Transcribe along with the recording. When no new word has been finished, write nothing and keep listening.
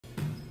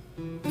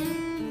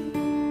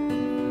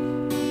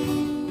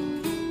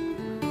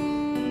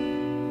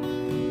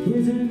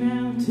There's a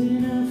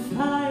mountain of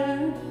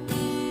fire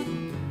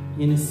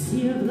in a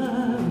sea of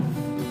love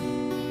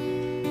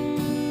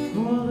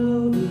all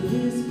over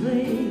this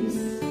place.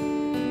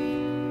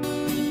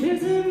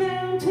 There's a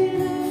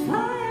mountain of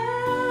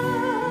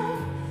fire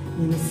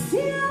in a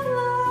sea of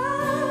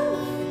love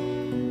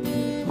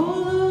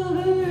all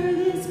over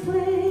this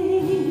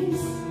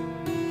place.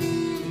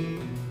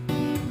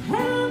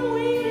 And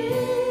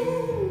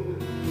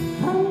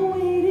I'm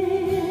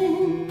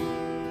waiting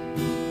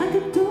like a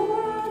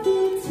door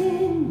that's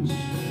hinged.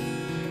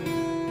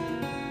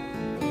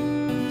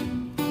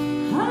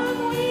 I'm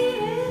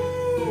waiting,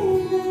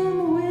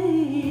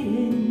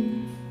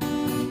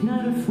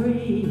 not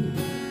afraid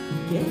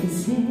of getting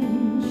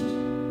singed.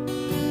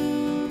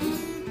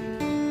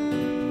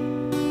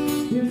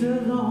 There's a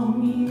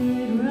longing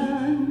that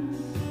runs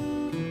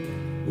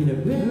in a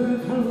river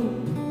of hope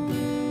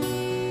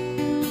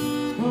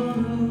all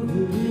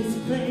over this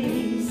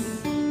place.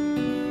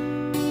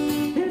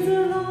 There's a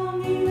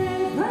longing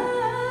that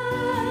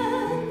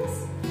runs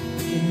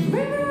in a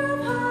river of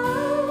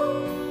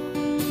hope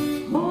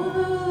all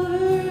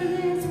over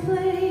this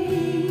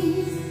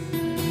place.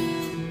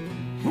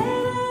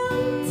 And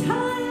I'm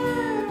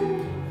tired,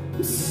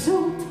 I'm so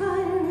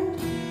tired,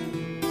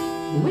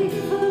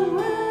 waiting for the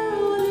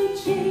world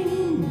to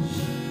change.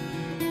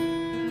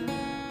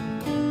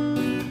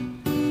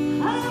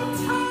 I'm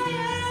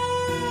tired,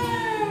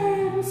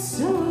 I'm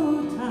so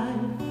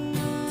tired,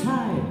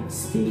 tired of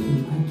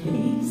stating my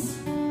case.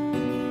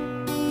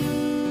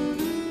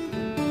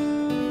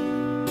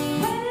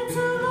 And it's a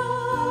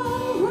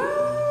long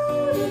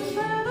road to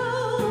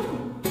travel,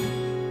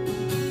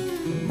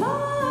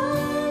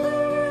 long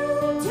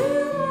road to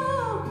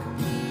walk.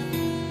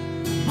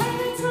 And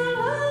it's a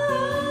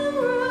long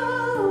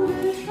road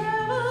to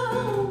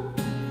travel,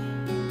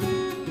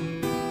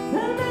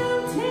 the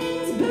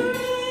mountains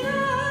burning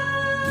up.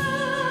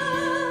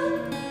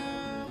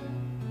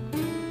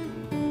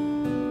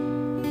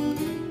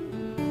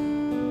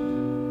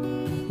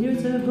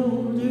 Here's a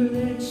boulder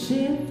that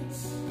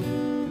shifts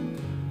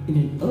in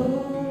an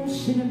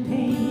ocean of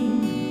pain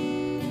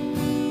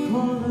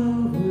all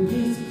over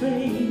this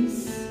place.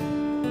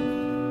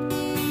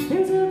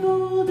 There's a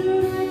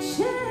boulder that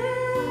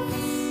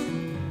shifts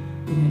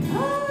in an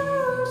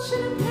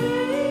ocean of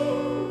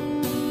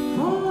pain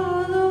all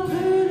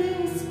over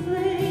this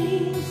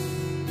place.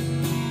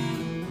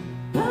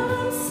 But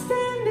I'm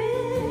standing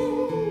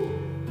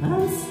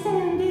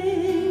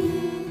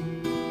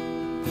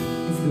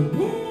as the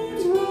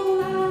waves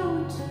roll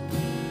out.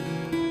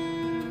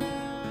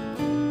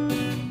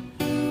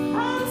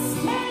 I'm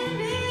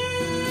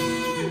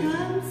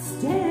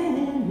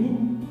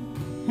standing,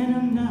 and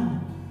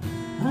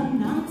I'm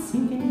not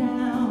sinking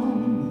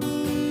down.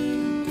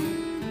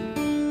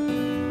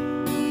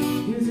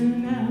 There's a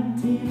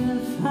mountain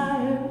of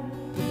fire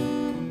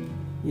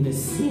in a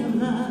sea of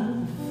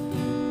love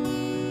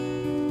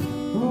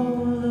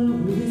all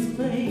over this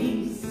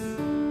place.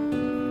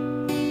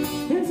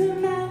 There's a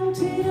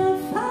mountain of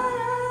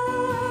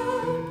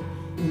fire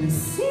in a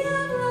sea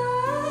of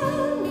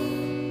love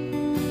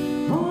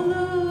all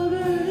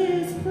over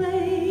this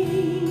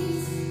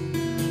place.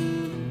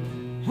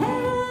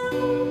 And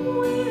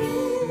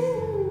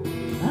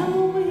I'm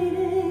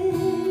waiting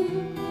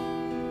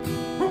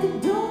like a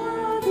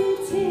door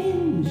that's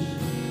hinged.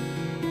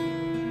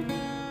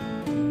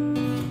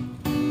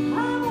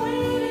 I'm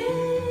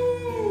waiting,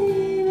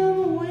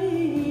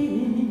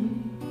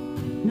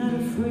 not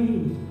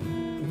afraid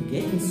of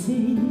getting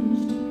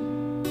singed.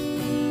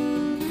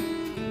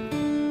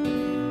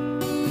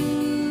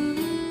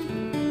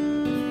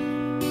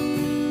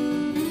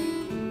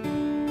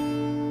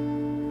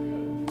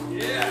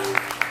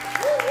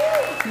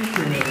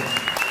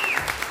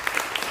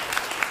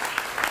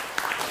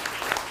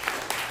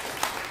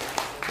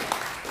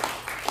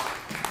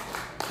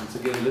 Once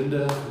again,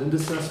 Linda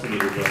Sussman,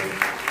 everybody.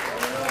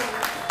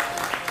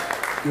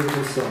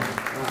 Beautiful song.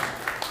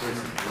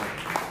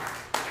 Listen.